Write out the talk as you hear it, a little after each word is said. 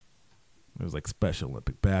It was like Special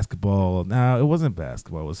Olympic basketball. No, it wasn't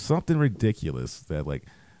basketball. It was something ridiculous that like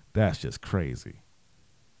that's just crazy.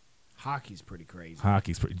 Hockey's pretty crazy.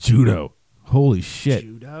 Judo. Holy shit.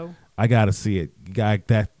 Judo? I gotta see it.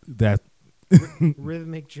 That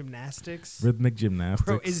Rhythmic gymnastics. Rhythmic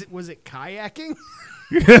gymnastics. Bro, was it kayaking?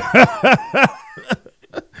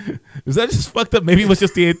 Is that just fucked up? Maybe it was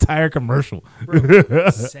just the entire commercial. Bro,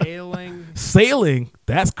 sailing. Sailing?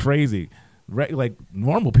 That's crazy. Like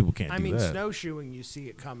normal people can't do that. Snowshoeing, you see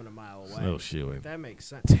it coming a mile away. Snowshoeing. That makes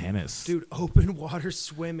sense. Tennis. Dude, open water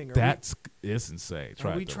swimming. It's insane.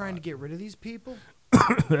 Are we trying to get rid of these people?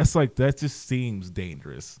 That just seems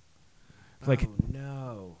dangerous. Like, oh,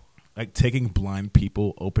 no. Like taking blind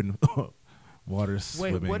people open water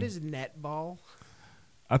swimming. Wait, what is netball?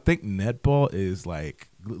 I think netball is like,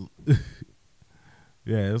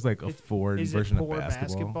 yeah, it's like a foreign version of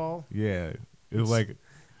basketball. Yeah, it's like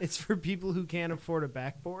it's for people who can't afford a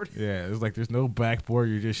backboard. Yeah, it's like there's no backboard.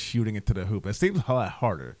 You're just shooting into the hoop. It seems a lot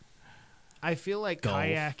harder. I feel like Golf.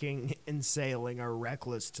 Kayaking and sailing are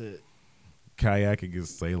reckless to. Kayaking and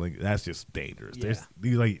sailing, that's just dangerous. Yeah.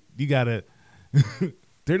 You gotta.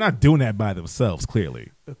 They're not doing that by themselves.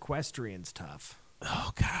 Clearly, equestrian's tough.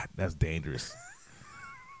 Oh God, that's dangerous.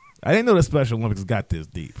 I didn't know the Special Olympics got this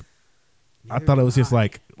deep. I thought it was just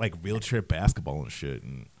like wheelchair basketball and shit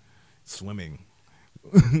and swimming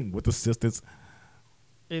with assistance.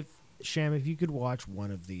 If you could watch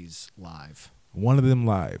one of these live. One of them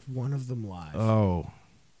live. Oh.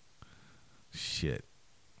 Shit.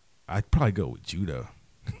 I'd probably go with judo.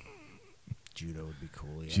 Judo would be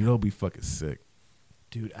cool, yeah. Judo would be fucking sick.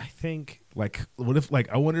 Dude, I think what if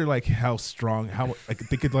I wonder how strong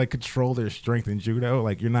they could control their strength in judo.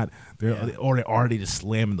 Like or they're already just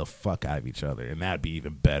slamming the fuck out of each other, and that'd be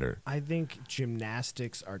even better. I think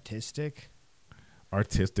gymnastics artistic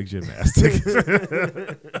gymnastics.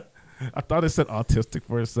 I thought it said autistic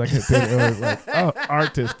for a second. Then it was like, oh,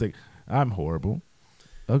 artistic. I'm horrible.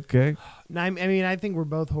 Okay. I mean, I think we're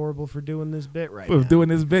both horrible for doing this bit right now. Doing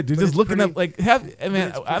this bit. You're just looking up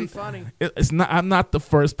I'm funny. It's not. I'm not the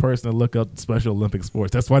first person to look up Special Olympic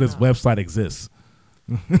sports. That's why this website exists.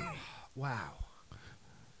 Wow.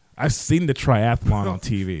 I've seen the triathlon on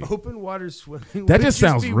TV. Open water swimming. That just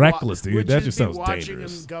sounds reckless, dude. That just sounds dangerous. Watching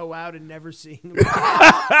him go out and never seeing him.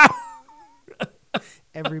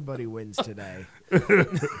 Everybody wins today.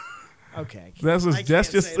 Okay.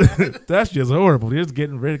 That's just horrible. They're just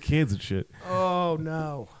getting rid of kids and shit. Oh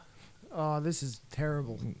no. Oh, this is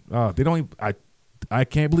terrible. Oh, they don't. I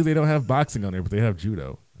can't believe they don't have boxing on there, but they have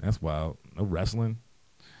judo. That's wild. No wrestling.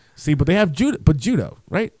 See, but they have judo,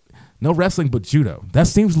 right? No wrestling, but judo. That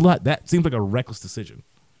seems like a reckless decision,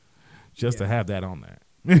 just to have that on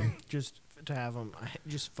there. Just to have them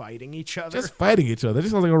just fighting each other. Just fighting each other. This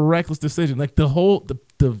sounds like a reckless decision. Like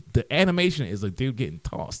the animation is a dude getting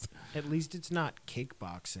tossed. At least it's not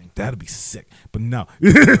kickboxing. That'd be sick. But no.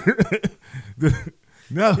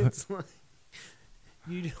 No. It's like,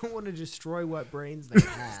 you don't want to destroy what brains they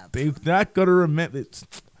have. They're not going to remember it.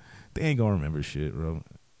 They ain't going to remember shit, bro.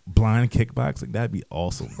 Blind kickboxing, that'd be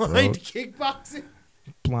awesome, bro. Blind kickboxing?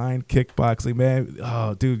 Blind kickboxing, man.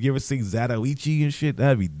 Oh, dude, you ever seen Zatoichi and shit?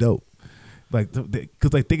 That'd be dope. Like,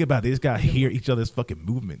 because think about it, they just got to hear each other's fucking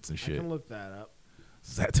movements and shit. I can look that up.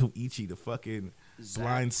 Zatoichi, the fucking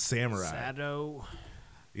blind samurai.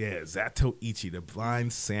 Zatoichi, the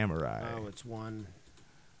blind samurai. Oh, it's one.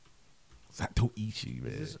 Zatoichi,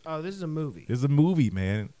 man. This is a movie. It's a movie,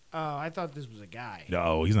 man. Oh, I thought this was a guy.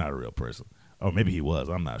 No, he's not a real person. Oh, maybe he was.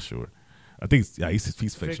 I'm not sure. I think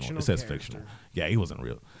he's fictional. It says fictional. Yeah, he wasn't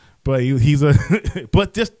real. But he's a.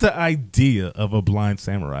 But just the idea of a blind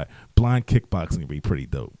samurai, blind kickboxing would be pretty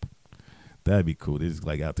dope. That'd be cool. They're just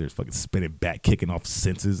out there fucking spinning back, kicking off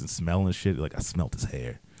senses and smelling shit. Like, I smelled his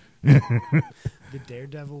hair. The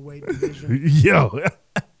Daredevil weight division. Yo.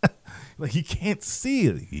 Like, he can't see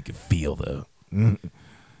it. He can feel, though.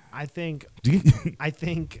 I think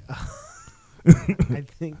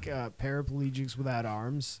paraplegics without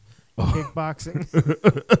arms,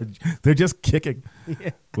 kickboxing. They're just kicking. Yeah.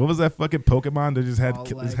 What was that fucking Pokemon that just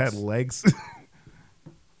had legs?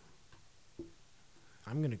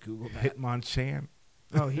 I'm going to Google that. Hitmonchan?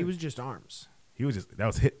 Oh, he was just arms. That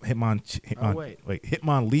was Hitmon. Oh, wait.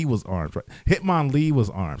 Hitmonlee was arms, right? Hitmonlee was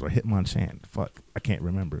arms, right? Hitmonchan. Fuck. I can't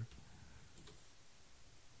remember.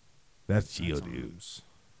 That's Geodude. Arms.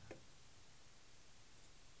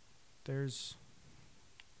 There's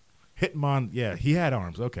Hitmon. Yeah, he had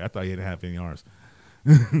arms. Okay, I thought he didn't have any arms.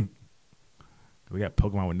 We got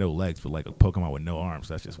Pokemon with no legs, but like a Pokemon with no arms.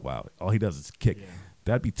 That's just wild. All he does is kick. Yeah.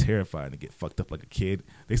 That'd be terrifying to get fucked up like a kid.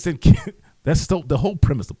 They send kid. That's still the whole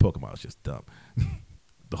premise of Pokemon is just dumb.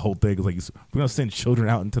 the whole thing is like we're gonna send children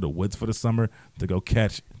out into the woods for the summer to go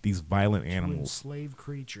catch these violent animals, enslave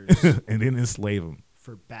creatures, and then enslave them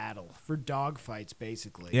for battle, for dog fights,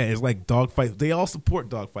 basically. Yeah, it's like dog fights. They all support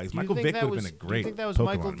dog fights. Michael Vick would have been a great. Do you think that was Pokemon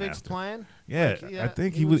Michael Vick's master. plan? Yeah, I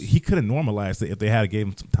think he could have normalized it if they had gave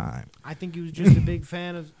him some time. I think he was just a big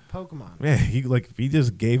fan of Pokemon. Yeah, if he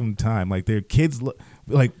just gave him time, like their kids,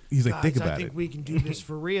 like he's like, Guys, think about it. I think we can do this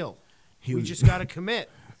for real. We just got to commit.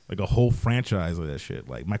 Like a whole franchise of that shit,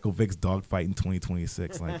 like Michael Vick's dogfight in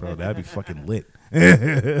 2026. Like, bro, that'd be fucking lit.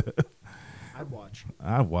 I'd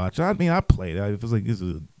watch. I mean, I played it. If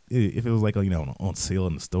it was like on sale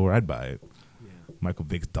in the store, I'd buy it. Yeah. Michael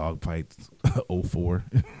Vick's dogfight, 04.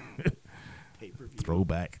 Pay-per-view.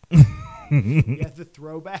 Throwback. Yeah, the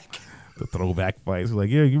throwback. The throwback fights. Like,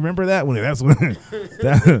 yeah, you remember that one?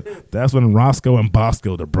 That's when Roscoe and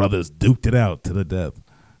Bosco, the brothers, duked it out to the death.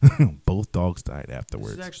 Both dogs died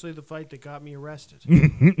afterwards. This is actually the fight that got me arrested.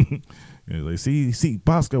 Like, see,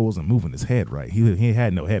 Bosco wasn't moving his head right. He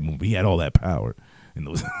had no head movement. He had all that power. And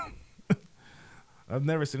those. I've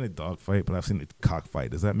never seen a dog fight, but I've seen a cockfight.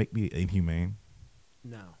 Does that make me inhumane?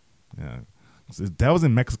 No. Yeah, so that was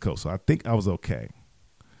in Mexico, so I think I was okay.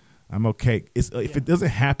 I'm okay. If it doesn't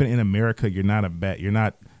happen in America, you're not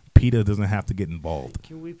PETA doesn't have to get involved.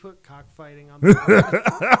 Can we put cockfighting on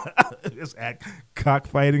the Just act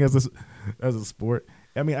cockfighting as a sport.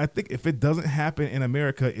 I mean, I think if it doesn't happen in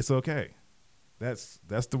America, it's okay. That's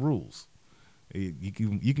the rules. You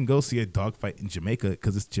can go see a dog fight in Jamaica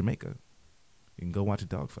because it's Jamaica. You can go watch a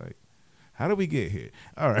dog fight. How do we get here?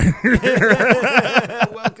 All right.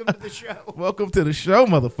 Welcome to the show. Welcome to the show,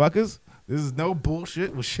 motherfuckers. This is no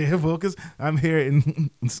bullshit with Shan Wilkins. I'm here in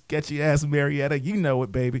sketchy ass Marietta. You know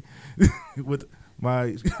it, baby. With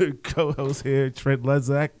my co-host here, Trent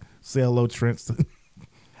Lezak. Say hello, Trent.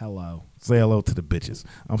 Hello. Say hello to the bitches.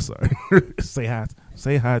 I'm sorry. Say hi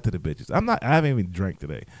to the bitches. I haven't even drank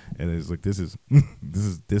today, and it's like this is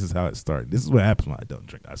how it started. This is what happens when I don't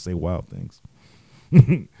drink. I say wild things.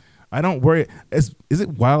 I don't worry. Is it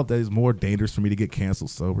wild that it's more dangerous for me to get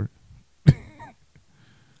canceled sober?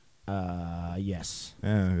 Yes.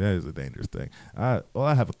 Yeah, that is a dangerous thing. I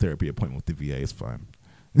have a therapy appointment with the VA. It's fine.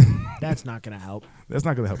 That's not going to help. That's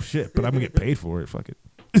not going to help shit, but I'm going to get paid for it. Fuck it.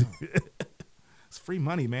 It's free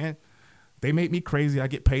money, man. They make me crazy. I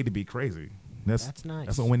get paid to be crazy. That's nice.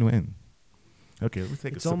 That's a win-win. Okay, let's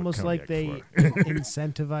take it's almost like they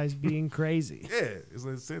incentivize being crazy. Yeah, it's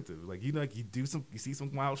an incentive. Like you see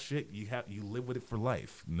some wild shit, you live with it for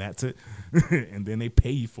life, and that's it. And then they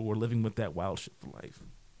pay you for living with that wild shit for life.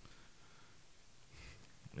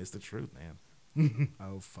 It's the truth, man.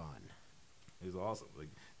 Oh, fun. It's awesome. Like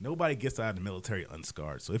nobody gets out of the military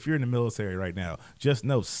unscarred. So if you're in the military right now, just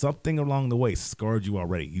know something along the way scarred you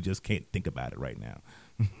already. You just can't think about it right now.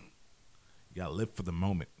 You gotta live for the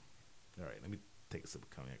moment. All right, let me take a sip of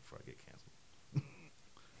cognac before I get canceled.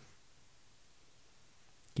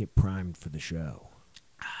 Get primed for the show.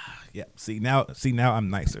 Yeah. See now I'm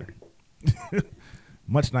nicer.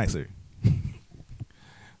 Much nicer.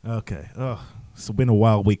 Okay. Oh, it's been a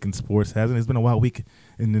wild week in sports, hasn't it? It's been a wild week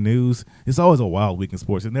in the news. It's always a wild week in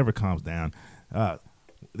sports. It never calms down.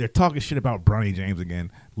 They're talking shit about Bronny James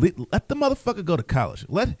again. Let the motherfucker go to college.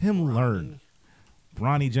 Let him learn.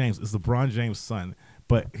 Bronny James is LeBron James' son,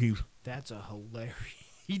 but That's a hilarious.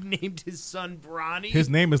 He named his son Bronny. His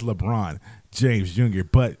name is LeBron James Jr.,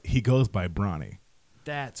 but he goes by Bronny.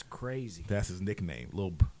 That's crazy. That's his nickname,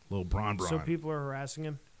 little Bron. So people are harassing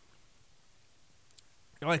him?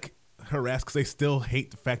 Like, harassed because they still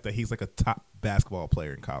hate the fact that he's like a top basketball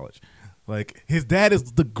player in college. Like, his dad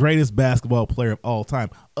is the greatest basketball player of all time.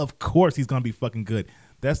 Of course he's going to be fucking good.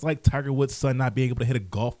 That's like Tiger Woods' son not being able to hit a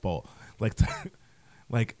golf ball. Like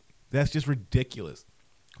that's just ridiculous.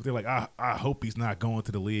 They're like, I hope he's not going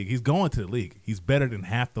to the league. He's going to the league. He's better than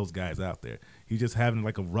half those guys out there. He's just having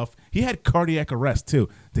like a rough. He had cardiac arrest too.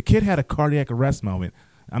 The kid had a cardiac arrest moment.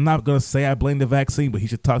 I'm not gonna say I blame the vaccine, but he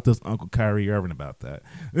should talk to his uncle Kyrie Irving about that.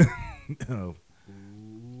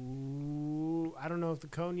 Ooh, I don't know if the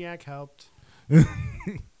cognac helped.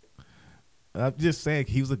 I'm just saying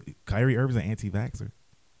Kyrie Irving's an anti-vaxxer,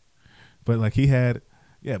 but like he had,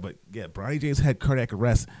 Bronny James had cardiac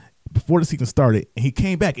arrest before the season started, and he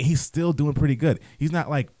came back, and he's still doing pretty good. He's not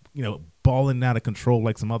like, balling out of control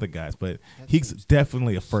like some other guys, but he's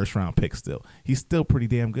definitely a first-round pick still. He's still pretty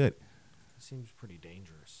damn good. Seems pretty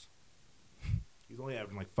dangerous. He's only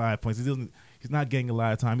having like 5 points. He's not getting a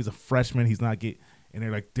lot of time. He's a freshman. He's not getting, and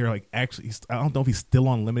they're like actually. I don't know if he's still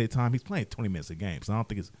on limited time. He's playing 20 minutes a game, so I don't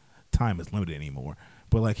think his time is limited anymore.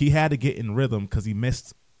 But like he had to get in rhythm because he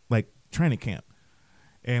missed like training camp.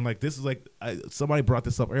 And like this is like somebody brought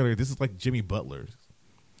this up earlier. This is like Jimmy Butler.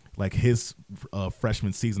 like his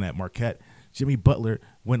freshman season at Marquette, Jimmy Butler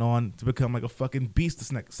went on to become like a fucking beast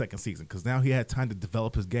the second season because now he had time to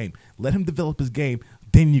develop his game. Let him develop his game,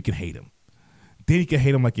 then you can hate him. Then you can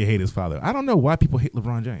hate him like you hate his father. I don't know why people hate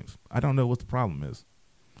LeBron James. I don't know what the problem is.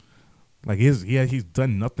 Like he's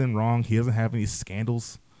done nothing wrong. He doesn't have any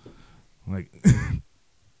scandals. Like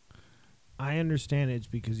I understand it's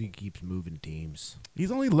because he keeps moving teams.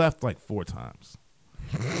 He's only left like 4 times.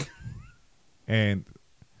 And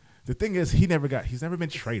the thing is, he's never been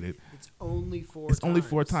traded. It's only 4 It's times. only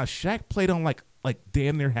 4 times. Shaq played on like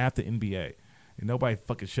damn near half the NBA. And nobody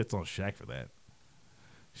fucking shits on Shaq for that.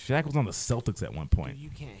 Shaq was on the Celtics at one point. Dude, you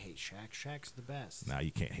can't hate Shaq. Shaq's the best. Nah,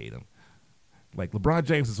 you can't hate him. Like LeBron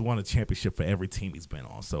James has won a championship for every team he's been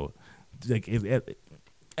on. So, like,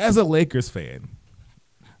 as a Lakers fan,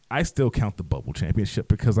 I still count the bubble championship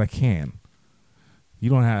because I can.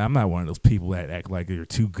 I'm not one of those people that act like you're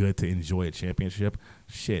too good to enjoy a championship.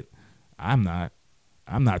 Shit, I'm not.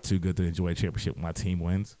 I'm not too good to enjoy a championship when my team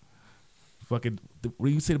wins. Fucking, what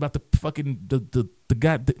do you say about the fucking the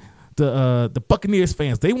guy the Buccaneers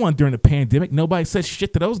fans? They won during the pandemic. Nobody said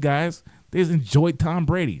shit to those guys. They just enjoyed Tom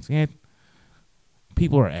Brady. Man,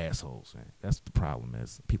 people are assholes. Man. That's the problem.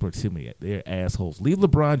 Is people are too many. They're assholes. Leave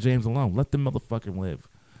LeBron James alone. Let the motherfucker live.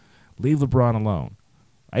 Leave LeBron alone.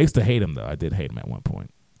 I used to hate him though. I did hate him at one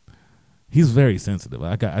point. He's very sensitive.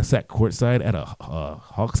 I sat courtside at a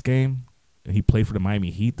Hawks game, and he played for the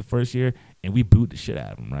Miami Heat the first year, and we booed the shit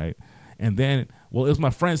out of him, right? And then, well, it was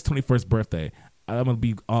my friend's 21st birthday. I'm gonna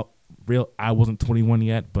be real. I wasn't 21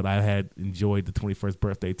 yet, but I had enjoyed the 21st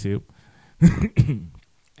birthday too.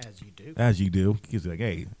 As you do. As you do. He's like,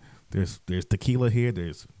 hey, there's tequila here.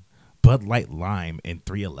 There's Bud Light Lime and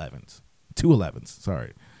 311s. 211s,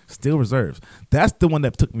 sorry. Still Reserves. That's the one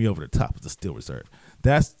that took me over the top. The Still Reserve.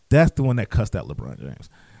 That's the one that cussed out LeBron James.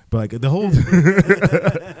 But like the whole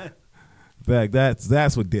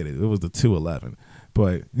that's what did it. It was the 211.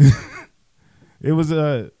 But it was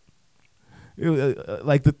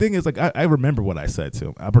like the thing is like I remember what I said to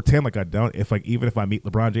him. I pretend like I don't. Even if I meet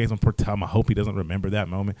LeBron James, I hope he doesn't remember that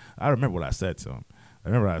moment. I remember what I said to him. I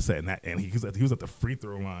remember what I said, and he was at the free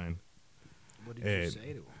throw line. What did you say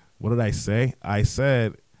to him? What did I say? I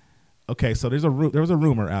said, okay, so there was a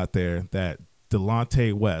rumor out there that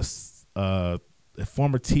Delonte West, a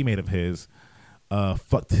former teammate of his,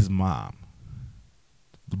 fucked his mom,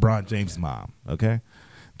 LeBron James' mom. Okay,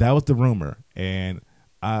 that was the rumor, and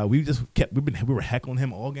we were heckling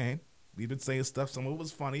him all game. We've been saying stuff. Some of it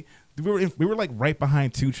was funny. We were like right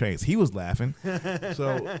behind 2 Chainz. He was laughing.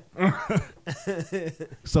 So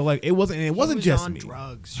like it wasn't just me.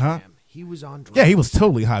 Drugs, huh? Jam. He was on drugs. Yeah, he was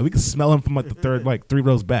totally high. We could smell him from like the third, like 3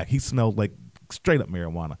 rows back. He smelled like straight up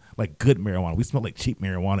marijuana, like good marijuana. We smelled like cheap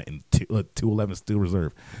marijuana in 211 Still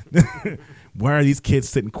Reserve. Why are these kids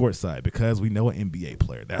sitting courtside? Because we know an NBA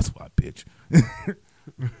player. That's why, bitch.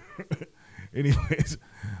 Anyways,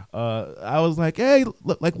 I was like, hey,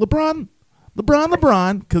 like LeBron,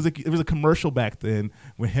 because it was a commercial back then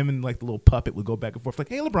where him and like the little puppet would go back and forth. Like,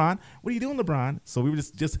 hey, LeBron, what are you doing, LeBron? So we were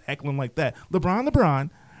just heckling like that. LeBron,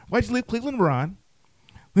 why'd you leave Cleveland, LeBron?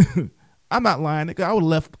 I'm not lying, nigga. I would have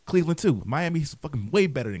left Cleveland too. Miami's fucking way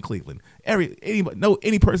better than Cleveland.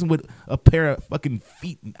 Any person with a pair of fucking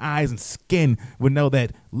feet and eyes and skin would know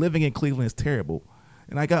that living in Cleveland is terrible.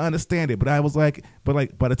 And I gotta understand it, but I was like, by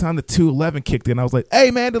the time the 211 kicked in, I was like,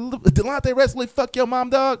 hey man, Delonte West really fuck your mom,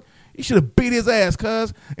 dog? You should have beat his ass,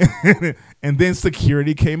 cuz. And then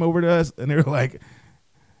security came over to us, and they were like,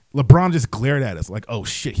 LeBron just glared at us like, oh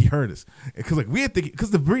shit, he heard us. Because like we didn't think,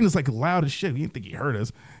 because the arena's like loud as shit. We didn't think he heard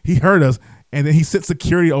us. He heard us, and then he sent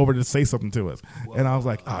security over to say something to us. Whoa. And I was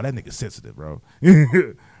like, oh, that nigga's sensitive, bro.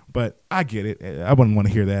 But I get it. I wouldn't want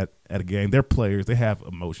to hear that at a game. They're players. They have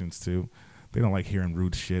emotions too. They don't like hearing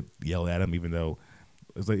rude shit yelled at them, even though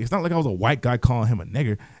it's not like I was a white guy calling him a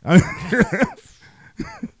nigger.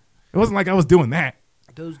 It wasn't like I was doing that.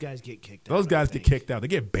 Those guys get kicked out. Those guys get kicked out. They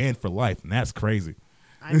get banned for life, and that's crazy.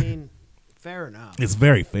 I mean, fair enough. It's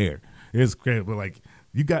very fair. It's great, but like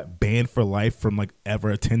you got banned for life from like ever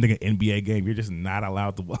attending an NBA game. You're just not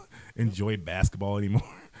allowed to enjoy basketball anymore.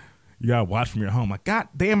 You gotta watch from your home. Like, God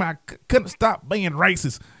damn, I couldn't stop being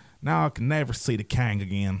racist. Now I can never see the king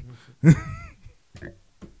again.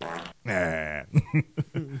 I'll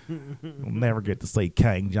never get to see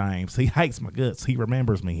King James. He hates my guts. He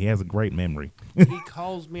remembers me. He has a great memory. He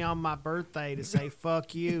calls me on my birthday to say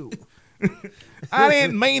fuck you. I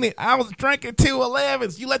didn't mean it. I was drinking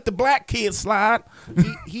 211s. You let the black kids slide.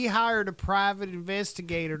 He hired a private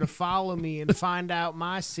investigator to follow me and find out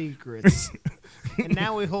my secrets. And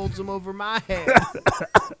now he holds them over my head.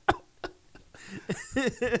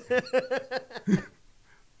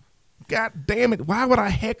 God damn it! Why would I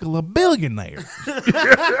heckle a billionaire?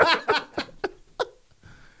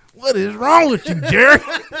 What is wrong with you, Jerry?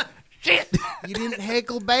 Shit! You didn't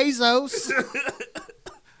heckle Bezos.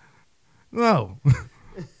 No,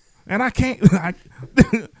 and I can't. I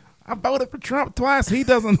voted for Trump twice. He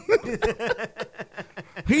doesn't.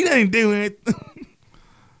 He didn't do it.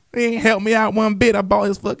 He ain't helped me out one bit. I bought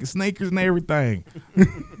his fucking sneakers and everything.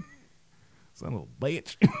 Son of a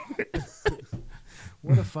bitch.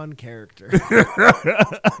 What a fun character.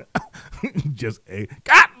 Just a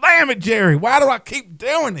God damn it, Jerry. Why do I keep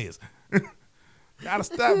doing this? Gotta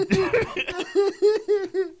stop.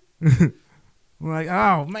 Like,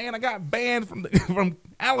 oh man, I got banned from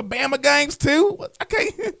Alabama gangs too. I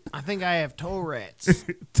can't. I think I have Tourette's.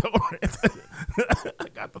 Tourette's. I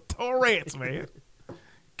got the Tourette's, man.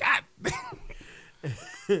 God damn.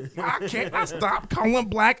 Why can't I stop calling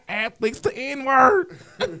black athletes the N-word?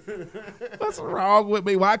 What's wrong with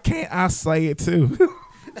me? Why can't I say it too?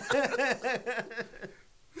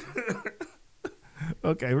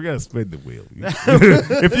 Okay, we're gonna spin the wheel.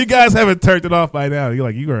 If you guys haven't turned it off by now, you're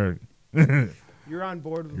like, you are. You're on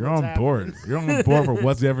board with You're what's on board. happening. You're on board for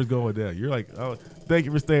whatever's going down. You're like, oh, thank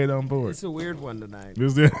you for staying on board. It's a weird one tonight.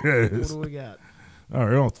 What What do we got? All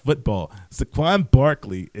right, on football. Saquon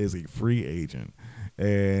Barkley is a free agent,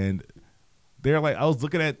 and they're like, I was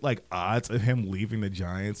looking at like odds of him leaving the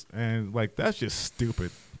Giants, and like that's just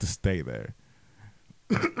stupid to stay there.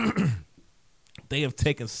 They have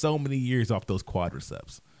taken so many years off those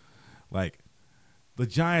quadriceps. Like the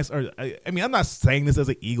Giants are. I mean, I'm not saying this as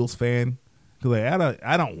an Eagles fan because like,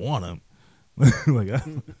 I don't want him.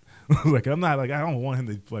 Like I'm not like I don't want him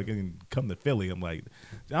to fucking come to Philly.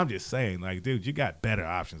 I'm just saying, like, dude, you got better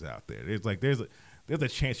options out there. There's a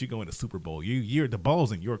chance you go in the Super Bowl. You're the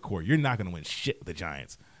ball's in your court. You're not gonna win shit with the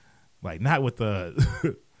Giants. Like not with the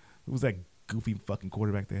who was that goofy fucking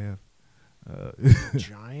quarterback they have?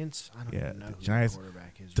 Giants? I don't even know who Giants. the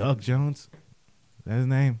quarterback is. Doug Jones. Is that his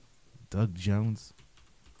name? Doug Jones.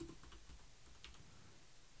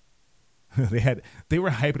 They were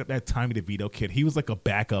hyping up that Tommy DeVito kid. He was like a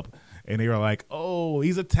backup, and they were like, "Oh,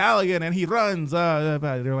 he's Italian and he runs." They're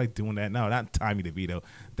like doing that. No, not Tommy DeVito.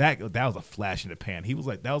 That was a flash in the pan. He was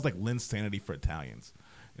like that was like Linsanity for Italians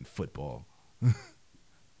in football.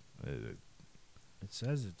 It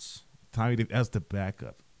says it's Tommy. That's the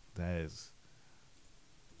backup. That is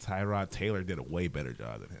Tyrod Taylor did a way better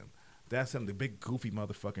job than him. That's him, the big goofy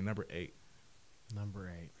motherfucker, number 8. number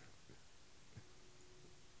 8.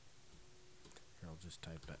 Here, I'll just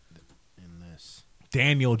type it in this.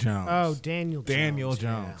 Daniel Jones. Oh, Daniel Jones.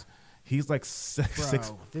 Yeah. He's like Bro,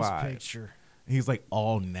 6'5". this picture. He's like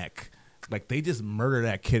all neck. Like they just murdered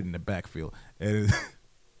that kid in the backfield, and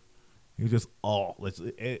he was just all.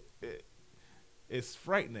 It's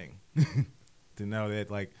frightening to know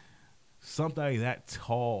that like somebody that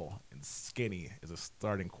tall and skinny is a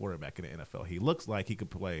starting quarterback in the NFL. He looks like he could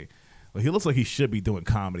play. Well, he looks like he should be doing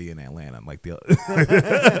comedy in Atlanta. Like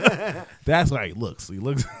that's how he looks.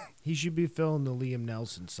 He should be filling the Liam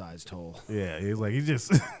Nelson sized hole. Yeah, he's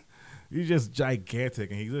just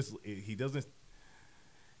gigantic, and he doesn't.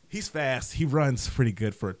 He's fast. He runs pretty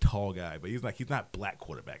good for a tall guy, but he's not black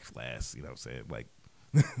quarterback fast. You know what I'm saying? Like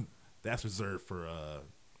that's reserved for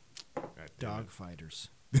Dog fighters.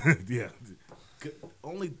 Yeah.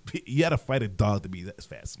 Only you had to fight a dog to be that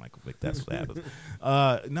fast, Michael Vick. That's what happens.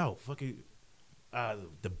 No, fucking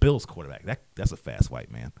the Bills quarterback. That's a fast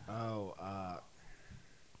white man. Oh,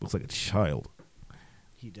 Looks like a child.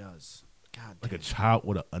 he does. God, Like damn. a child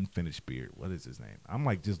with an unfinished beard. What is his name? I'm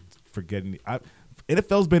like just forgetting.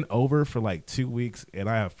 NFL's been over for like 2 weeks, and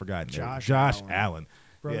I have forgotten. Josh Allen.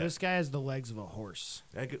 Bro, Yeah. this guy has the legs of a horse.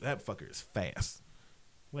 That fucker is fast.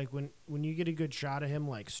 Like when you get a good shot of him,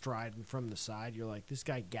 like striding from the side, you're like, this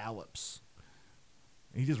guy gallops.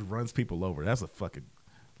 He just runs people over. That's a fucking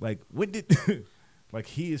like when did like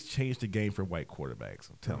he has changed the game for white quarterbacks.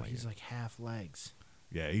 I'm telling you. He's like half legs.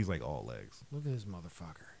 Yeah, he's like all legs. Look at this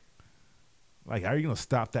motherfucker. Like, how are you gonna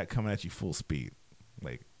stop that coming at you full speed?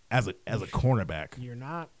 Like as a cornerback, You're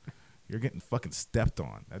not. you're getting fucking stepped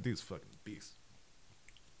on. That dude's fucking beast.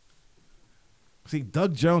 See,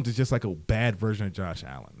 Doug Jones is just like a bad version of Josh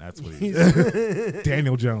Allen. That's what he is.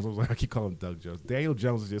 Daniel Jones. I keep calling him Doug Jones. Daniel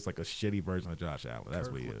Jones is just like a shitty version of Josh Allen. That's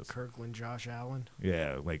what he is. Kirkland Josh Allen.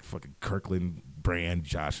 Yeah, like fucking Kirkland brand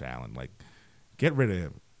Josh Allen. Like, get rid of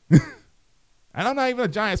him. And I'm not even a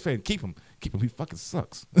Giants fan. Keep him. Keep him. He fucking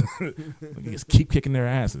sucks. Like, just keep kicking their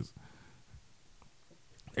asses.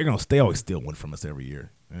 They're gonna always steal one from us every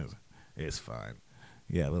year. It's fine.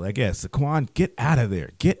 Yeah, but like, yeah, Saquon, get out of there.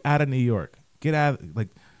 Get out of New York. Get out. Like,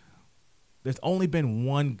 there's only been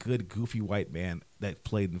one good goofy white man that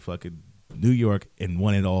played in fucking New York and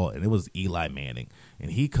won it all, and it was Eli Manning. And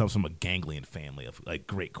he comes from a ganglion family of like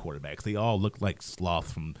great quarterbacks. They all look like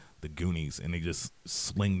Sloth from the Goonies, and they just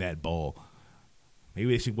sling that ball.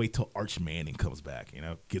 Maybe they should wait till Arch Manning comes back,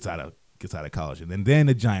 gets out of college, and then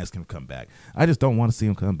the Giants can come back. I just don't want to see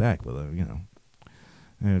him come back, but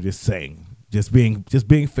just saying, just being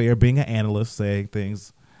fair, being an analyst, saying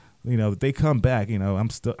things, if they come back, I'm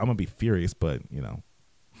gonna be furious, but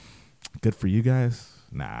good for you guys.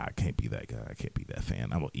 Nah, I can't be that guy. I can't be that fan.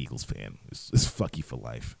 I'm an Eagles fan. It's fuck you for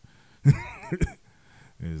life.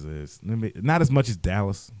 It's not as much as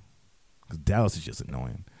Dallas, because Dallas is just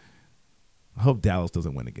annoying. I hope Dallas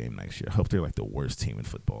doesn't win the game next year. I hope they're like the worst team in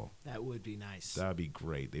football. That would be nice. That would be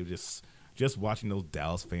great. They just watching those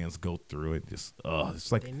Dallas fans go through it. It's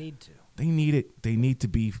like they need to. They need it. They need to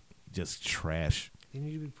be just trash. They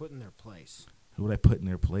need to be put in their place. Who would I put in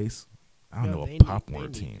their place? I don't know, a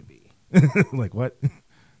popcorn team. Like what?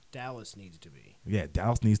 Dallas needs to be. Yeah,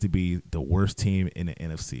 Dallas needs to be the worst team in the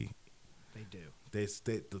NFC. They do. It's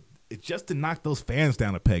just to knock those fans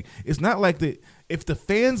down a peg. It's not like if the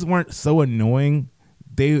fans weren't so annoying,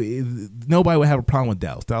 nobody would have a problem with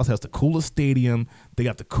Dallas. Dallas has the coolest stadium. They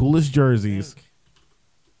got the coolest jerseys.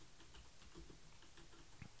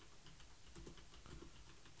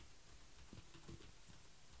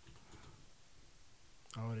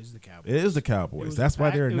 Oh, it is the Cowboys. It is the Cowboys. That's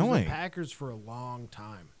why they're annoying. It was the Packers for a long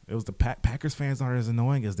time. It was the Packers fans aren't as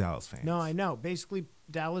annoying as Dallas fans. No, I know. Basically,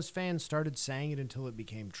 Dallas fans started saying it until it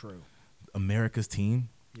became true. America's team?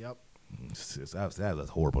 Yep. That's a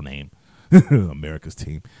horrible name. America's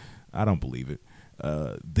team. I don't believe it.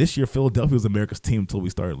 This year, Philadelphia was America's team until we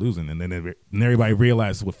started losing, and then everybody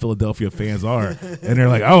realized what Philadelphia fans are, and they're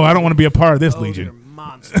like, "Oh, I don't want to be a part of this legion." They're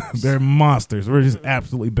monsters. They're monsters. We're just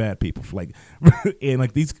absolutely bad people. And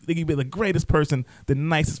like they can be the greatest person, the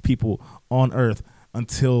nicest people on earth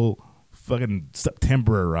until fucking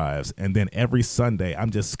September arrives, and then every Sunday I'm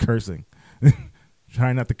just cursing.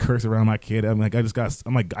 Trying not to curse around my kid. I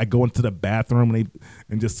go into the bathroom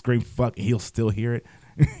and just scream fuck, and he'll still hear it.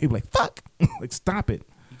 He'd be like, fuck. Like, stop it.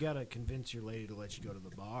 You got to convince your lady to let you go to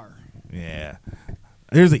the bar. Yeah.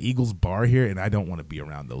 There's an Eagles bar here, and I don't want to be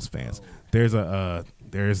around those fans. Oh. There's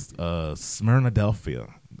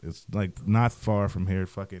Smyrnadelphia. It's like not far from here.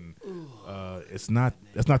 Fucking, that's not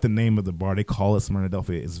the name of the bar. They call it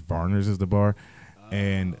Smyrnadelphia. It's Varner's is the bar.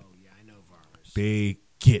 And yeah, I know Varner's. They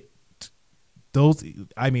get those.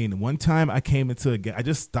 I mean, one time I came into I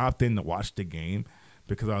just stopped in to watch the game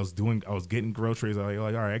because I was getting groceries. I was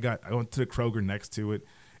like, all right, I went to the Kroger next to it,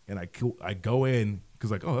 and I go in because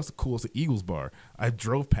like, oh, that's cool. It's the Eagles bar. I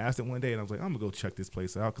drove past it one day, and I was like, I'm gonna go check this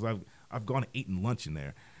place out because I've gone and eaten lunch in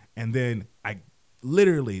there, and then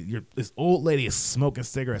this old lady is smoking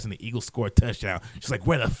cigarettes, and the Eagles score a touchdown. She's like,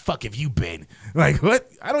 where the fuck have you been? Like, what?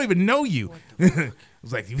 I don't even know you. I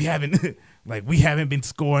was like, we haven't been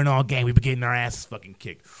scoring all game. We've been getting our asses fucking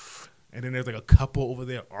kicked. And then there's like a couple over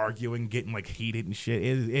there arguing, getting like heated and shit.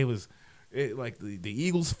 It was like the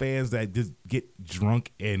Eagles fans that just get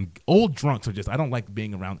drunk, and old drunks are just, I don't like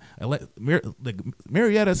being around.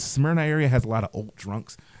 Marietta, Smyrna area has a lot of old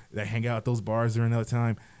drunks that hang out at those bars during that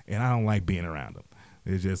time, and I don't like being around them.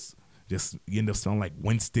 It's just you end up smelling like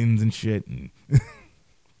Winston's and shit, and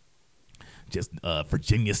just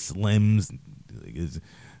Virginia Slims.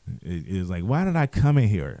 It was like, why did I come in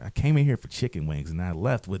here? I came in here for chicken wings, and I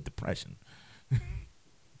left with depression.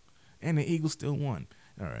 And the Eagles still won.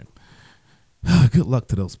 All right. Good luck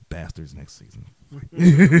to those bastards next season.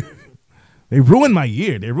 They ruined my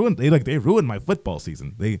year. They ruined my football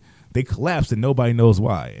season. They collapsed, and nobody knows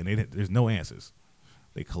why, and there's no answers.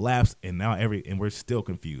 They collapsed, and now and we're still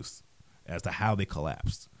confused as to how they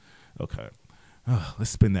collapsed. Okay. Let's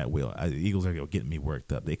spin that wheel. The Eagles are getting me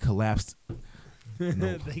worked up. They collapsed.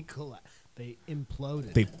 No. They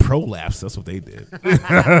imploded. They prolapsed. That's what they did.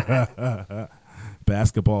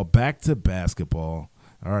 Basketball. Back to basketball.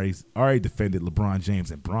 Already defended LeBron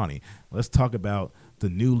James and Bronny. Let's talk about the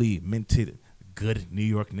newly minted good New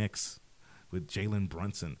York Knicks with Jalen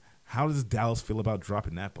Brunson. How does Dallas feel about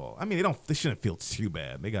dropping that ball? I mean, they shouldn't feel too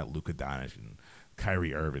bad. They got Luka Doncic and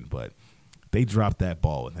Kyrie Irving, but they dropped that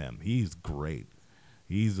ball with him. He's great.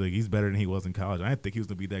 He's better than he was in college. I didn't think he was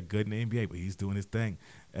going to be that good in the NBA, but he's doing his thing.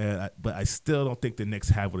 But I still don't think the Knicks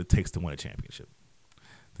have what it takes to win a championship.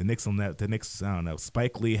 The Knicks, I don't know.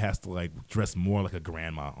 Spike Lee has to like dress more like a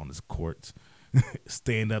grandma on his court,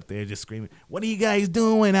 stand up there just screaming, "What are you guys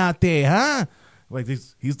doing out there, huh?" Like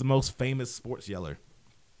he's the most famous sports yeller.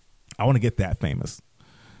 I want to get that famous.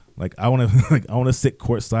 Like I want to sit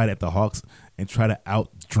courtside at the Hawks and try to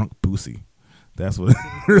out drunk Boosie. That's what.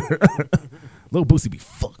 Lil Boosie be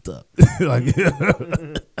fucked up. Like,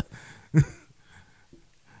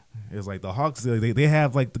 it's like the Hawks. They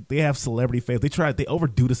have celebrity fans. They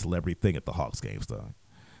overdo the celebrity thing at the Hawks games though.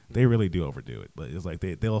 They really do overdo it. But it's like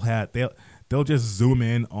they'll just zoom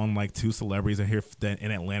in on like two celebrities in here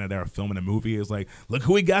in Atlanta that are filming a movie. It's like, look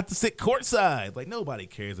who we got to sit courtside. Like nobody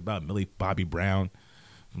cares about Millie Bobby Brown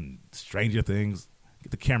from Stranger Things.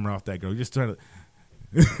 Get the camera off that girl. You're just trying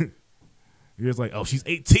to. You're just like, oh, she's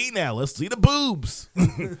 18 now. Let's see the boobs.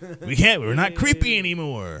 We're not creepy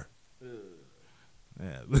anymore.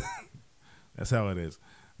 Yeah. That's how it is.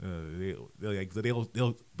 The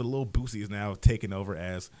little Boosie is now taking over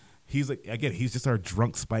as he's like, again, he's just our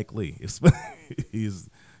drunk Spike Lee. he's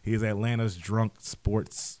Atlanta's drunk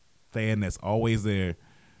sports fan that's always there,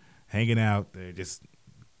 hanging out there, just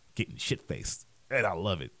getting shit faced, and I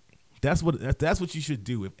love it. That's what you should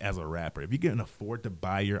do as a rapper. If you can afford to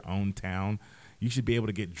buy your own town, you should be able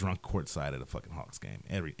to get drunk courtside at a fucking Hawks game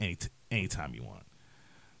anytime you want.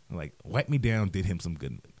 Like, Wipe Me Down did him some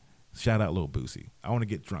good. Shout out Lil Boosie. I want to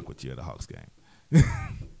get drunk with you at a Hawks game.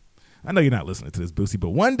 I know you're not listening to this, Boosie, but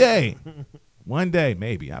one day,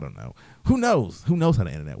 maybe, I don't know. Who knows? Who knows how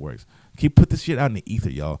the internet works? Put this shit out in the ether,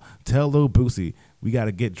 y'all. Tell Lil Boosie we got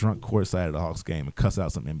to get drunk courtside at a Hawks game and cuss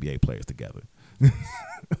out some NBA players together.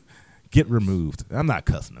 Get removed. I'm not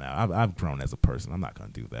cussing now. I've grown as a person. I'm not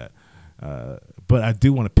going to do that. But I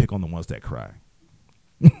do want to pick on the ones that cry.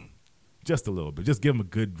 Just a little bit. Just give him a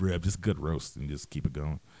good rib, just good roast, and just keep it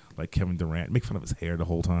going. Like Kevin Durant. Make fun of his hair the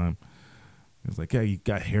whole time. It's like, yeah, you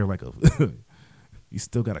got hair like a... you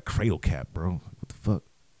still got a cradle cap, bro. What the fuck?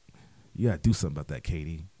 You got to do something about that,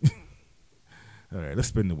 KD. All right, let's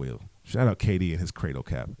spin the wheel. Shout out KD and his cradle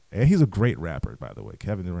cap. And he's a great rapper, by the way.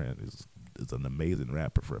 Kevin Durant is an amazing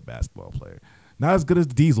rapper for a basketball player. Not as good as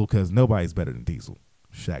Diesel, because nobody's better than Diesel.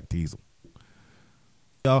 Shaq Diesel.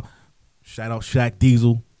 Y'all, shout out Shaq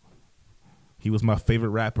Diesel. He was my favorite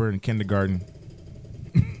rapper in kindergarten.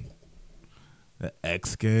 The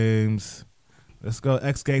X Games. Let's go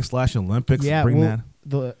X Games / Olympics. Yeah, bring that.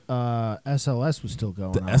 The SLS was still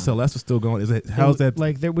going. The SLS was still going. Is it? How's that?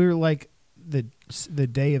 Like we were like the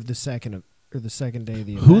day of the second or the second day of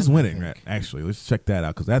the event. Who's winning? Right, actually, let's check that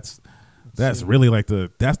out, because that's really like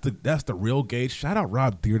that's the real gauge. Shout out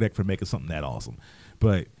Rob Dyrdek for making something that awesome.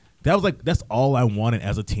 But that's all I wanted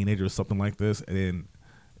as a teenager, something like this, and then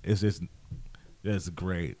it's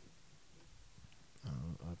great.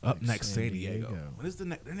 Up next, San Diego. When is the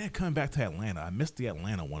next? They're not coming back to Atlanta. I missed the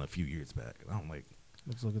Atlanta one a few years back. And I'm like,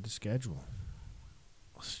 let's look at the schedule.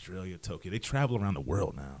 Australia, Tokyo. They travel around the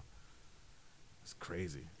world now. It's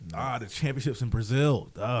crazy. The championships in Brazil.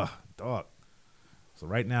 Dog. So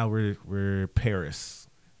right now we're Paris.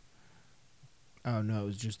 Oh no, it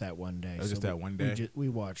was just that one day. It was just that one day. We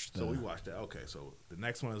watched. So we watched that. Okay, so the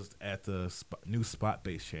next one is at the new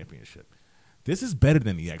spot-based championship. This is better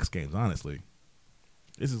than the X Games, honestly.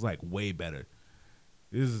 This is like way better.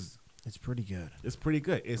 It's pretty good. It's pretty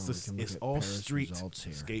good. It's all street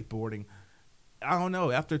skateboarding. I don't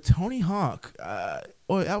know. After Tony Hawk, I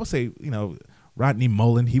would say, Rodney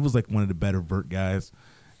Mullen. He was like one of the better vert guys.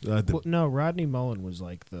 No, Rodney Mullen was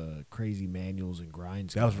like the crazy manuals and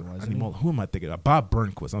grinds. That was Rodney Mullen. Who am I thinking of? Bob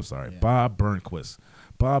Burnquist. I'm sorry, yeah. Bob Burnquist.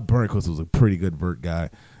 Bob Burnquist was a pretty good vert guy,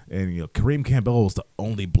 and Kareem Campbell was the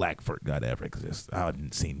only black vert guy to ever exist. I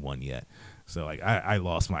hadn't seen one yet. So like I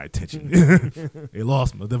lost my attention.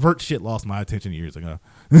 The vert shit lost my attention years ago.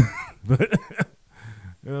 but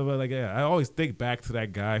like I always think back to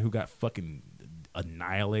that guy who got fucking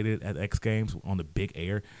annihilated at X Games on the big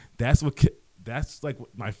air. That's like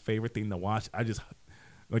my favorite thing to watch.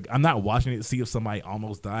 I'm not watching it to see if somebody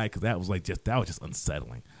almost died, because that was just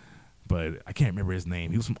unsettling. But I can't remember his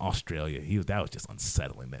name. He was from Australia. That was just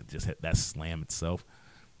unsettling. That slam itself.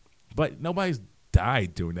 But nobody's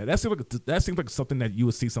died doing that. That seems like something that you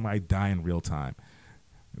would see somebody die in real time,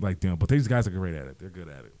 like doing. But these guys are great at it. They're good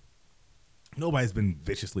at it. Nobody's been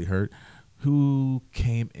viciously hurt. Who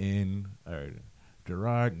came in? All right,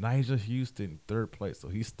 Gerard, Nigel Houston, third place, so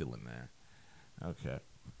he's still in there. Okay,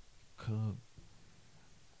 cool.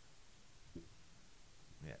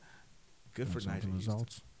 Yeah, good for Nigel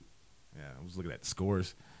results. Yeah, I was looking at the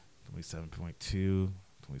scores: 27.2,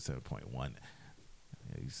 27.1.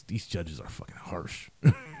 These judges are fucking harsh.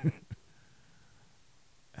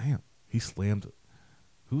 Damn, he slammed.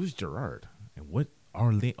 Who's Gerard? And what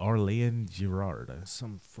Arlene Girard?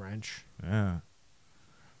 Some French. Yeah.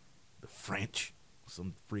 The French.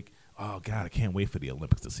 Some freak. Oh, God, I can't wait for the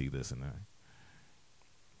Olympics to see this. And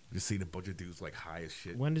just see a bunch of dudes like high as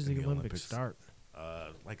shit. When does the Olympics start? I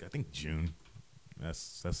think June. That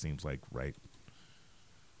seems like right.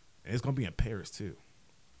 And it's going to be in Paris, too.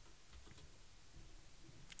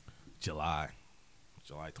 July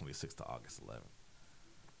 26th to August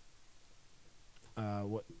 11th.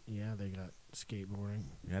 What? Yeah, they got skateboarding.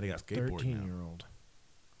 Yeah, they got skateboarding. 13-year-old.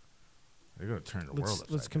 They're gonna turn the world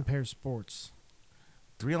upside Let's down. compare sports.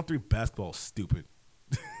 3-on-3 basketball is stupid.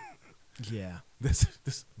 Yeah. This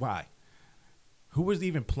why? Who was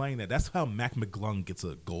even playing that? That's how Mac McClung gets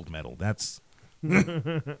a gold medal. That's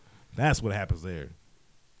what happens there.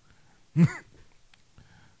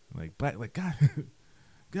 like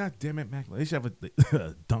God damn it, Mac. They should have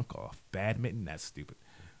a dunk off. Badminton, that's stupid.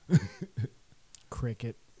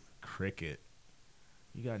 Cricket.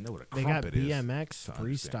 You gotta know what a they crumpet is. They got BMX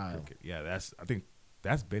freestyle. Cricket. Yeah, I think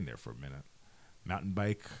that's been there for a minute. Mountain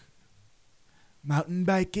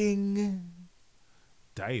biking,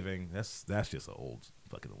 diving. That's just an old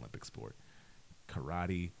fucking Olympic sport.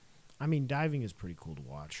 Karate. I mean, diving is pretty cool to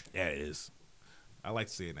watch. Yeah, it is. I like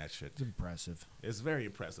seeing that shit. It's impressive. It's very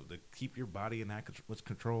impressive to keep your body in that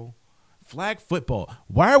control. Flag football.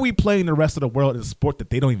 Why are we playing the rest of the world in a sport that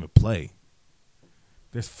they don't even play?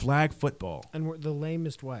 There's flag football. And we're the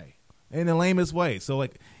lamest way. In the lamest way. So,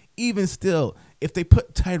 like, even still, if they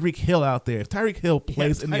put Tyreek Hill out there, if Tyreek Hill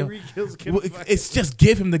plays it's just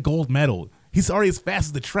give him the gold medal. He's already as fast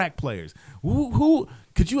as the track players. Who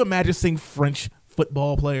could you imagine seeing French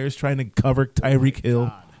football players trying to cover Tyreek Hill?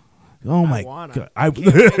 God. Oh my God!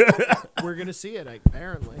 We're gonna see it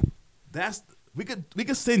apparently. We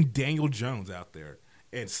could send Daniel Jones out there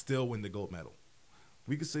and still win the gold medal.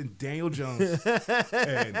 We could send Daniel Jones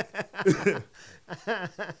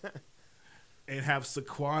and have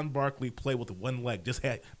Saquon Barkley play with one leg. Just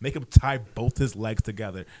make him tie both his legs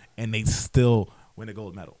together, and they still win a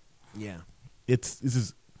gold medal. Yeah, this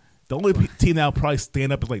is the only team that will probably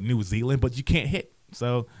stand up is like New Zealand, but you can't hit.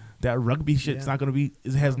 So that rugby shit's not going to be.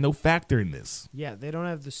 It has no factor in this. Yeah, they don't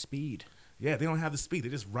have the speed. Yeah, they don't have the speed. They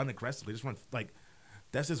just run aggressively. They just run like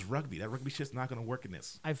that's just rugby. That rugby shit's not going to work in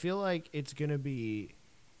this. I feel like it's going to be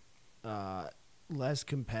less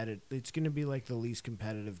competitive. It's going to be like the least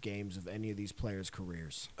competitive games of any of these players'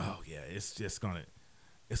 careers. Oh yeah, it's gonna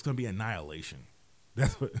be annihilation.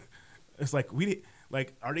 That's what it's like.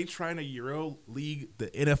 Are they trying to Euro League the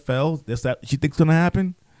NFL? That you think's gonna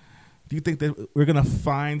happen? Do you think that we're gonna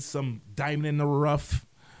find some diamond in the rough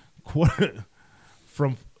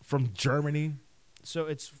from Germany? So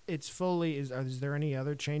it's fully is there any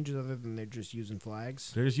other changes other than they're just using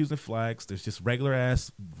flags? They're just using flags. There's just regular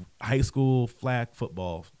ass high school flag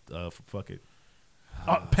football. Fuck it.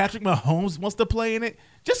 Patrick Mahomes wants to play in it.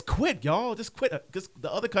 Just quit, y'all. Just quit.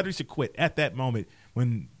 The other countries should quit at that moment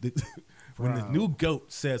when the new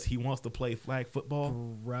GOAT says he wants to play flag football.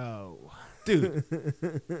 Bro, dude,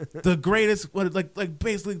 the greatest,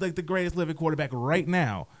 basically the greatest living quarterback right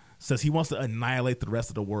now says he wants to annihilate the rest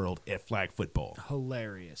of the world at flag football.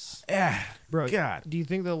 Hilarious. Yeah, bro. God, do you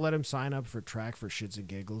think they'll let him sign up for track for shits and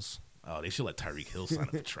giggles? Oh, they should let Tyreek Hill sign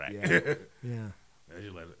up for track. Yeah.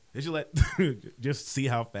 They should let just see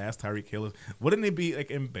how fast Tyreek Hill is. Wouldn't it be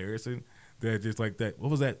like embarrassing that just like that?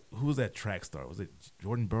 What was that? Who was that track star? Was it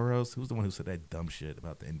Jordan Burroughs? Who's the one who said that dumb shit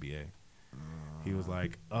about the NBA? He was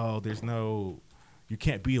like, "Oh, you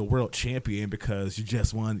can't be a world champion because you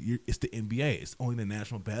just won. It's the NBA. It's only the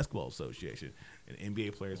National Basketball Association." And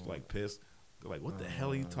NBA players were like pissed. They're like, "What the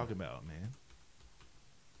hell are you talking about, man?"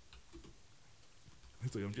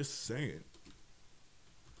 He's like, "I'm just saying."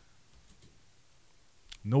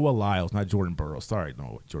 Noah Lyles, not Jordan Burroughs. Sorry,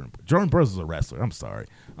 no, Jordan Burroughs is a wrestler. I'm sorry.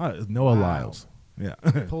 Noah Lyles. Yeah.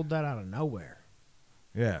 Pulled that out of nowhere.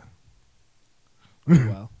 Yeah.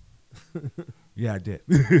 Well. Yeah, I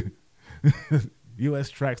did.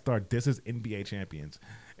 U.S. track star disses NBA champions.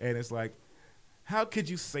 And it's like, how could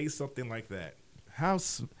you say something like that? How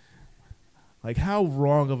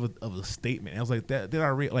wrong of a statement? And I was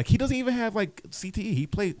like, he doesn't even have like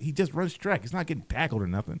CTE. He just runs track. He's not getting tackled or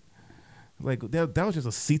nothing. Like that was just a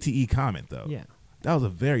CTE comment though. Yeah, that was a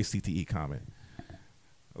very CTE comment.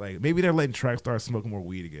 Like maybe they're letting track stars smoke more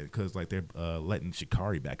weed again because like they're letting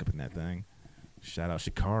Sha'Carri back up in that thing. Shout out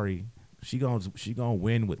Sha'Carri. She gonna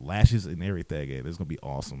win with lashes and everything. And it's gonna be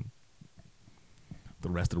awesome. The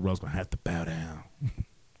rest of the world's gonna have to bow down.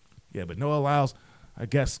 Yeah, but Noah Lyles, I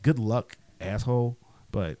guess good luck, asshole.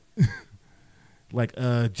 But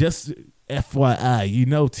just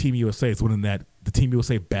FYI, Team USA is winning that. The Team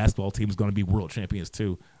USA basketball team is going to be world champions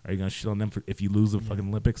too. Are you going to shit on them if you lose the fucking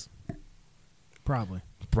Olympics? Probably.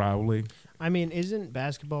 I mean, isn't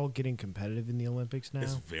basketball getting competitive in the Olympics now?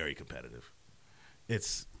 It's very competitive.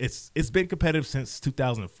 It's been competitive since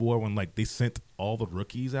 2004 when like they sent all the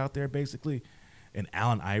rookies out there basically, and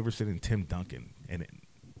Allen Iverson and Tim Duncan and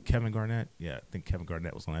Kevin Garnett. Yeah, I think Kevin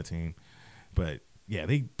Garnett was on that team, but yeah,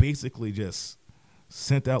 they basically just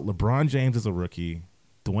sent out LeBron James as a rookie,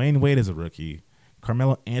 Dwayne Wade as a rookie,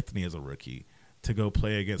 Carmelo Anthony as a rookie to go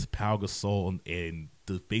play against Pau Gasol and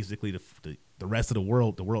basically the rest of the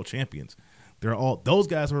world champions. They're all those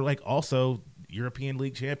guys were like also European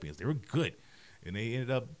League champions. They were good, and they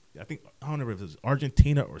ended up. I think I don't remember if it was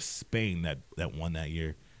Argentina or Spain that won that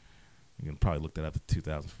year. You can probably look that up.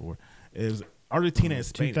 2004. It was Argentina and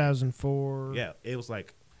Spain. 2004. Yeah, it was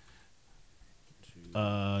like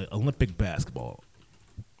Olympic basketball.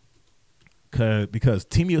 Because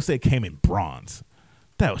Team USA came in bronze.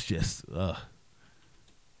 That was just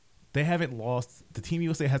they haven't lost. The Team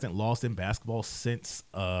USA hasn't lost in basketball since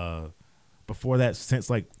before that, since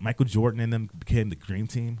like Michael Jordan and them became the Dream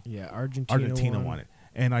Team. Yeah, Argentina won it,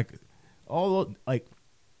 and like all like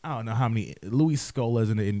I don't know how many. Luis Scola was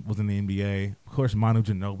in the NBA. Of course, Manu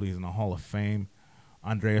Ginobili is in the Hall of Fame.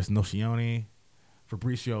 Andreas Nocioni,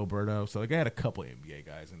 Fabricio Oberto. So like, I had a couple NBA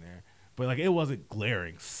guys in there, but like it wasn't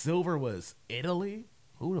glaring. Silver was Italy.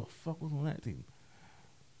 Who the fuck was on that team?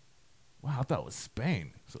 Wow, I thought it was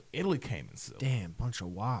Spain. So Italy came in silver. Damn, bunch of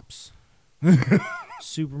wops.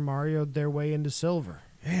 Super Mario'd their way into silver.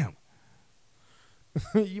 Damn.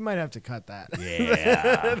 You might have to cut that.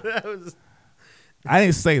 Yeah. That was... I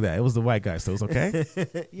didn't say that. It was the white guy, so it's okay.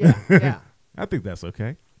 Yeah. I think that's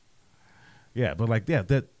okay. Yeah, but like, yeah,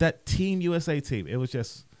 that Team USA team, it was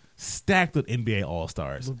just stacked with NBA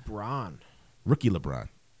All-Stars. LeBron. Rookie LeBron.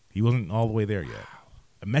 He wasn't all the way there yet.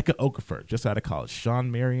 Emeka Okafor, just out of college.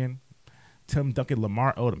 Sean Marion, Tim Duncan,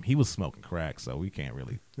 Lamar Odom. He was smoking crack, so we can't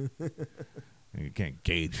really you can't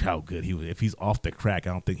gauge how good he was. If he's off the crack,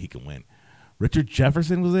 I don't think he can win. Richard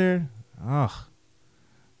Jefferson was there. Oh,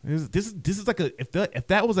 this is like if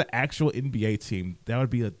that was an actual NBA team, that'd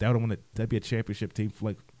be a championship team for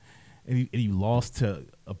like, and you lost to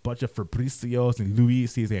a bunch of Fabricios and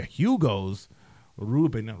Luisis and Hugos,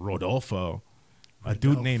 Ruben, Rodolfo, a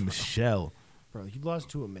dude named Michelle. Bro, you lost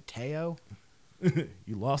to a Mateo.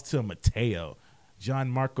 You lost to a Mateo, John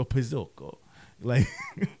Marco Pizzocco, like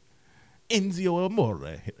Enzio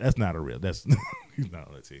Amore. That's not a real. That's he's not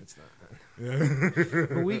on the team. It's not.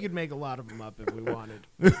 But we could make a lot of them up if we wanted.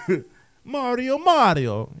 Mario.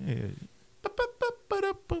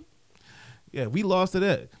 Yeah, we lost to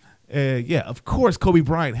that. Yeah, of course, Kobe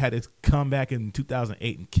Bryant had to come back in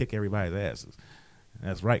 2008 and kick everybody's asses.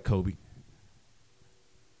 That's right, Kobe.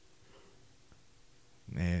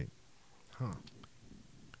 Man. Huh.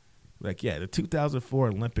 Like, yeah, the 2004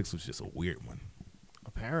 Olympics was just a weird one.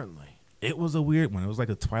 Apparently. It was a weird one. It was like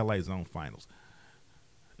a Twilight Zone finals.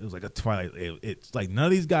 It was like a Twilight. It's like none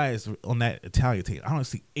of these guys on that Italian team. I don't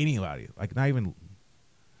see anybody. Like, not even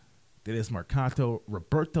Dennis Marcanto,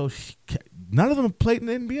 Roberto. None of them played in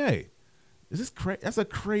the NBA. Is this crazy? That's a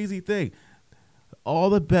crazy thing. All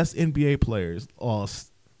the best NBA players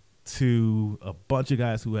lost to a bunch of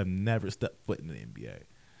guys who have never stepped foot in the NBA.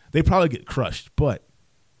 They probably get crushed, but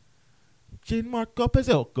Gianmarco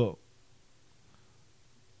Pizzocco.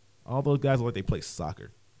 All those guys look like they play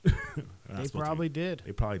soccer. They probably did.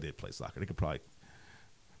 They probably did play soccer. They could probably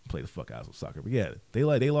play the fuck out of soccer. But yeah, they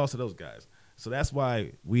lost to those guys. So that's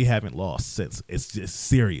why we haven't lost since. It's just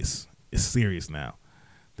serious. It's serious now.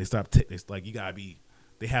 They stopped. It's like you gotta be.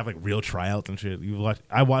 They have like real tryouts and shit.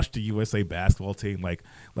 I watched the USA basketball team. Like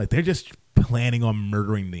they're just planning on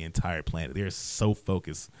murdering the entire planet. They're so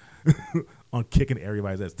focused on kicking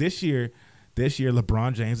everybody's ass. This year,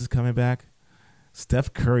 LeBron James is coming back.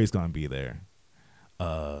 Steph Curry's gonna be there.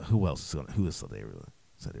 Who else? Who else said they were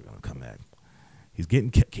gonna come back? He's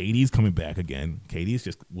getting KD's coming back again. KD's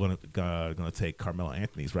just gonna take Carmelo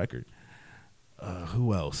Anthony's record.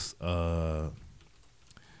 Who else? Yeah,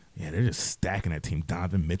 they're just stacking that team.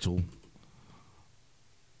 Donovan Mitchell.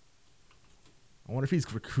 I wonder if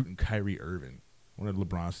he's recruiting Kyrie Irving. I wonder if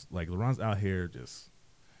LeBron's out here just.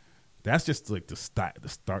 That's just like the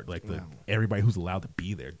start, like the everybody who's allowed to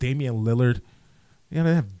be there. Damian Lillard. Yeah,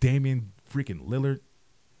 they have Damian freaking Lillard.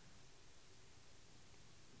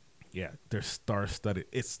 Yeah, they're star-studded.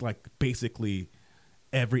 It's like basically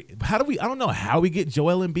I don't know how we get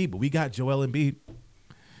Joel Embiid, but we got Joel Embiid.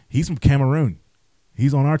 He's from Cameroon.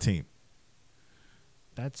 He's on our team.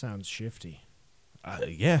 That sounds shifty.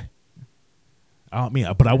 Yeah. I don't mean,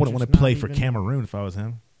 but I wouldn't want to play for Cameroon if I was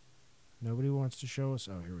him. Nobody wants to show us.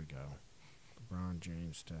 Oh, here we go. LeBron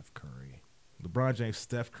James, Steph Curry.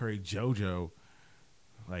 JoJo.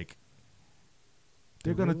 Like,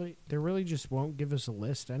 They really just won't give us a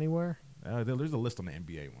list anywhere? There's a list on the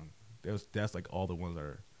NBA one. That's like all the ones that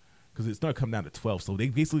are, because it's not come down to 12. So they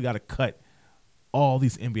basically got to cut all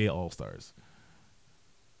these NBA All-Stars.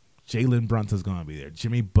 Jalen Brunson's going to be there.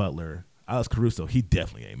 Jimmy Butler. Alex Caruso. He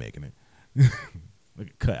definitely ain't making it. Look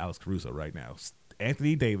at cut Alex Caruso right now.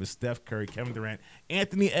 Anthony Davis, Steph Curry, Kevin Durant,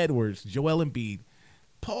 Anthony Edwards, Joel Embiid,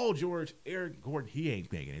 Paul George, Eric Gordon, he ain't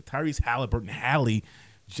making it. Tyrese Halliburton, Hallie,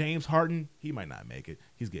 James Harden, he might not make it.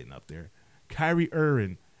 He's getting up there. Kyrie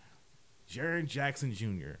Irving, Jaren Jackson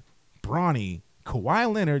Jr., Bronny,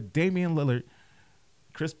 Kawhi Leonard, Damian Lillard,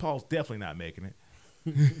 Chris Paul's definitely not making it.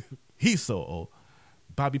 He's so old.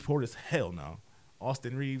 Bobby Portis, hell no.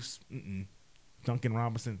 Austin Reeves, Duncan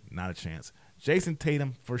Robinson, not a chance. Jason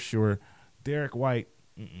Tatum, for sure. Derek White,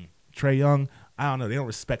 Trae Young, I don't know. They don't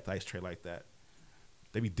respect Ice Trae like that.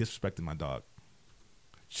 They be disrespecting my dog.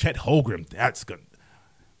 Chet Holmgren, that's the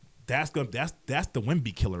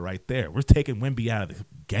Wemby killer right there. We're taking Wemby out of the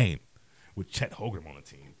game with Chet Holmgren on the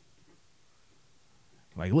team.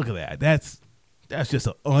 Like, look at that. That's just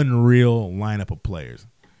an unreal lineup of players.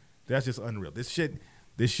 That's just unreal. This shit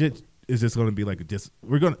is just going to be like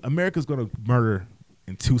America's going to murder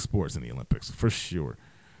in 2 sports in the Olympics for sure.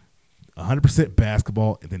 100%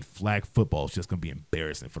 basketball, and then flag football is just going to be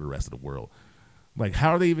embarrassing for the rest of the world. Like, how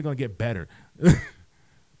are they even going to get better?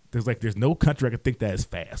 There's no country I can think that is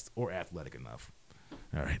fast or athletic enough.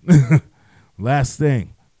 All right. Last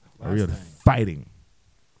thing. Fighting.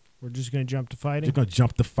 We're just going to jump to fighting? Just going to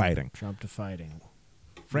jump to fighting. Jump to fighting.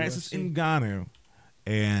 Francis Ngannou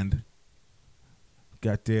and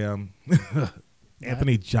goddamn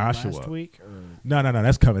Anthony Joshua. Last week? No.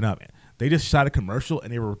 That's coming up, man. They just shot a commercial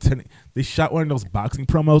and they shot one of those boxing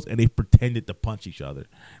promos and they pretended to punch each other,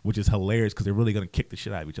 which is hilarious because they're really going to kick the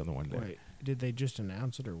shit out of each other one day. Wait, did they just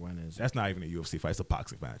announce it or when is it? That's not even a UFC fight. It's a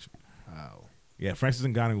boxing match. Oh. Yeah, Francis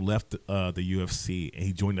Ngannou left the UFC and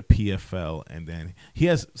he joined the PFL, and then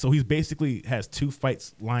he's basically has 2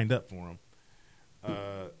 fights lined up for him.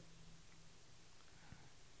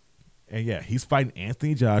 And yeah, he's fighting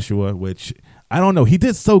Anthony Joshua, which I don't know. He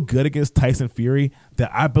did so good against Tyson Fury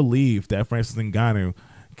that I believe that Francis Ngannou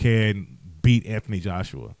can beat Anthony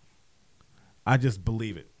Joshua. I just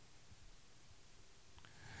believe it.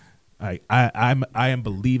 I am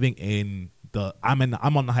believing in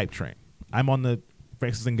I'm on the hype train. I'm on the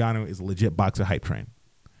Francis Ngannou is a legit boxer hype train.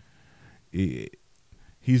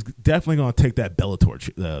 He's definitely going to take that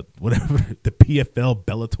Bellator, whatever the PFL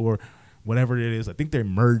Bellator, whatever it is. I think they're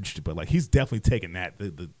merged, but like he's definitely taking that.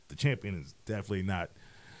 The champion is definitely not.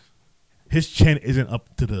 His chin isn't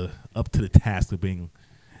up to the task of being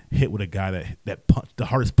hit with a guy that punched the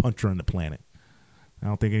hardest puncher on the planet. I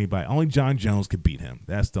don't think only John Jones could beat him.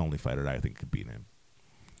 That's the only fighter that I think could beat him.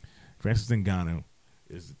 Francis Ngannou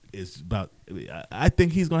is about. I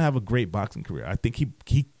think he's going to have a great boxing career. I think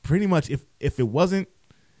he pretty much if it wasn't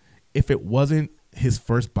his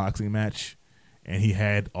first boxing match and he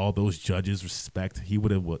had all those judges' respect,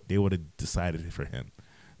 they would have decided for him.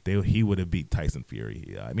 He would have beat Tyson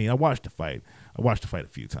Fury. I mean, I watched the fight a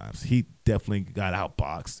few times. He definitely got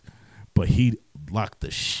outboxed, but he locked the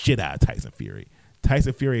shit out of Tyson Fury.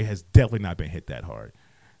 Tyson Fury has definitely not been hit that hard.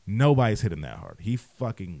 Nobody's hit him that hard. He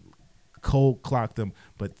fucking cold clocked him,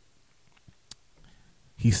 but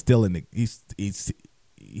he's still in the. He's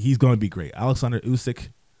going to be great. Alexander Usyk,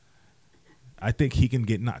 I think he can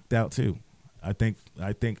get knocked out too. I think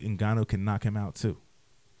Ngannou can knock him out too.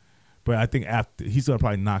 But I think he's going to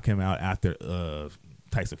probably knock him out after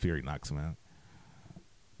Tyson Fury knocks him out.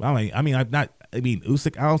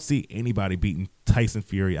 Usyk, I don't see anybody beating Tyson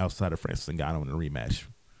Fury outside of Francis Ngannou in a rematch.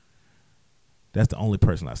 That's the only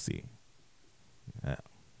person I see. Yeah.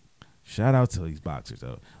 Shout out to these boxers,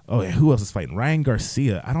 though. Oh, yeah, who else is fighting? Ryan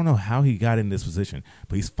Garcia. I don't know how he got in this position,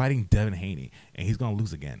 but he's fighting Devin Haney, and he's going to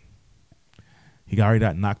lose again. He already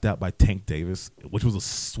got knocked out by Tank Davis, which was the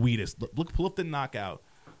sweetest. Pull up the knockout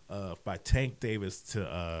by Tank Davis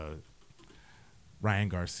to Ryan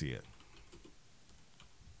Garcia.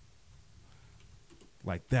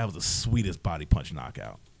 Like, that was the sweetest body punch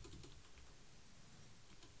knockout.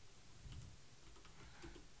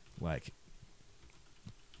 Like,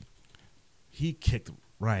 he kicked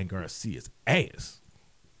Ryan Garcia's ass.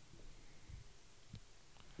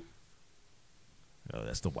 Oh,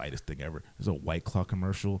 that's the whitest thing ever. There's a White Claw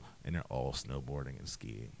commercial, and they're all snowboarding and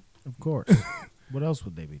skiing. Of course. What else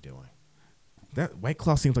would they be doing? That White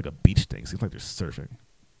Claw seems like a beach thing. Seems like they're surfing.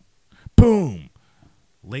 Boom!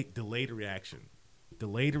 Delayed reaction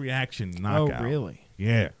knockout. Oh, really?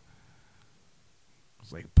 Yeah.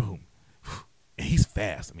 It's like, boom. And he's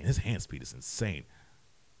fast. I mean, his hand speed is insane.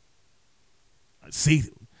 See,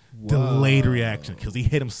 whoa. Delayed reaction because he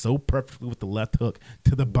hit him so perfectly with the left hook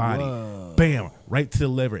to the body. Whoa. Bam, right to the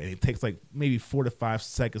liver. And it takes like maybe 4 to 5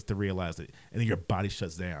 seconds to realize it. And then your body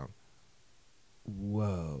shuts down.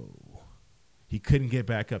 Whoa. He couldn't get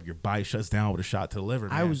back up. Your body shuts down with a shot to the liver,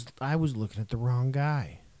 man. I was looking at the wrong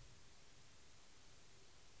guy.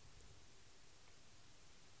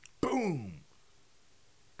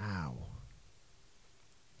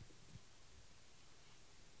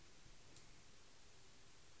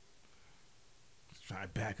 trying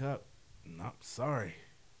to back up. No, sorry.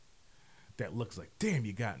 That looks like, damn,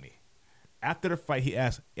 you got me. After the fight, he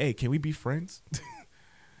asked, hey, can we be friends?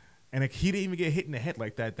 And like, he didn't even get hit in the head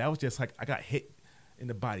like that. That was just like, I got hit in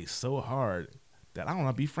the body so hard that I don't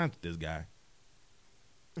want to be friends with this guy.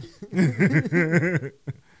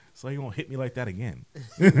 So he won't hit me like that again.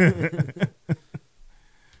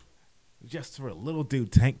 Just for a little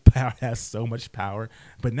dude, Tank Power has so much power.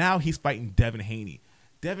 But now he's fighting Devin Haney.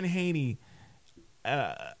 Devin Haney,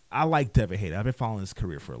 I like Devin Haney. I've been following his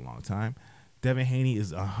career for a long time. Devin Haney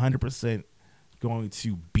is 100% going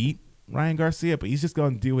to beat Ryan Garcia, but he's just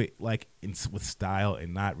going to do it like with style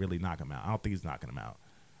and not really knock him out. I don't think he's knocking him out.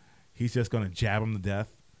 He's just going to jab him to death,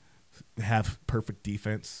 have perfect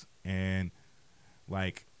defense, and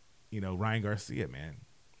like, Ryan Garcia, man,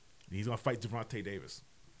 he's going to fight Gervonta Davis.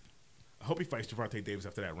 I hope he fights Gervonta Davis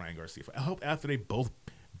after that Ryan Garcia fight. I hope after they both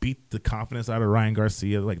beat the confidence out of Ryan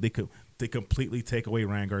Garcia, like they completely take away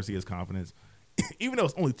Ryan Garcia's confidence. Even though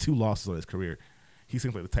it's only 2 losses on his career, he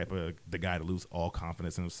seems like the type of the guy to lose all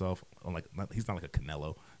confidence in himself. He's not like a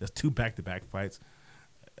Canelo. There's 2 back-to-back fights.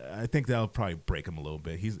 I think that'll probably break him a little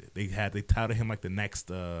bit. They touted him like the next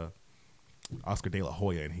Oscar De La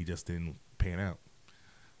Hoya, and he just didn't pan out.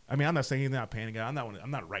 I mean, I'm not saying he's not panning out.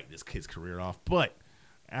 I'm not writing this kid's career off, but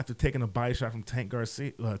after taking a body shot from Tank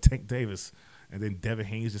Davis, and then Devin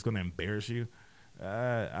Haney's just going to embarrass you,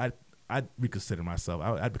 I'd reconsider myself.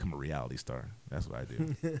 I'd become a reality star. That's what I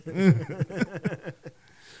do.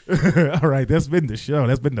 All right, that's been the show.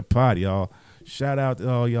 That's been the pod, y'all. Shout out to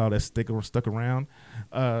all y'all that stuck around.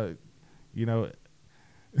 You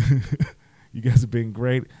guys have been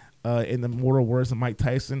great. In the mortal words of Mike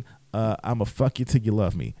Tyson, I'ma fuck you till you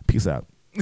love me. Peace out.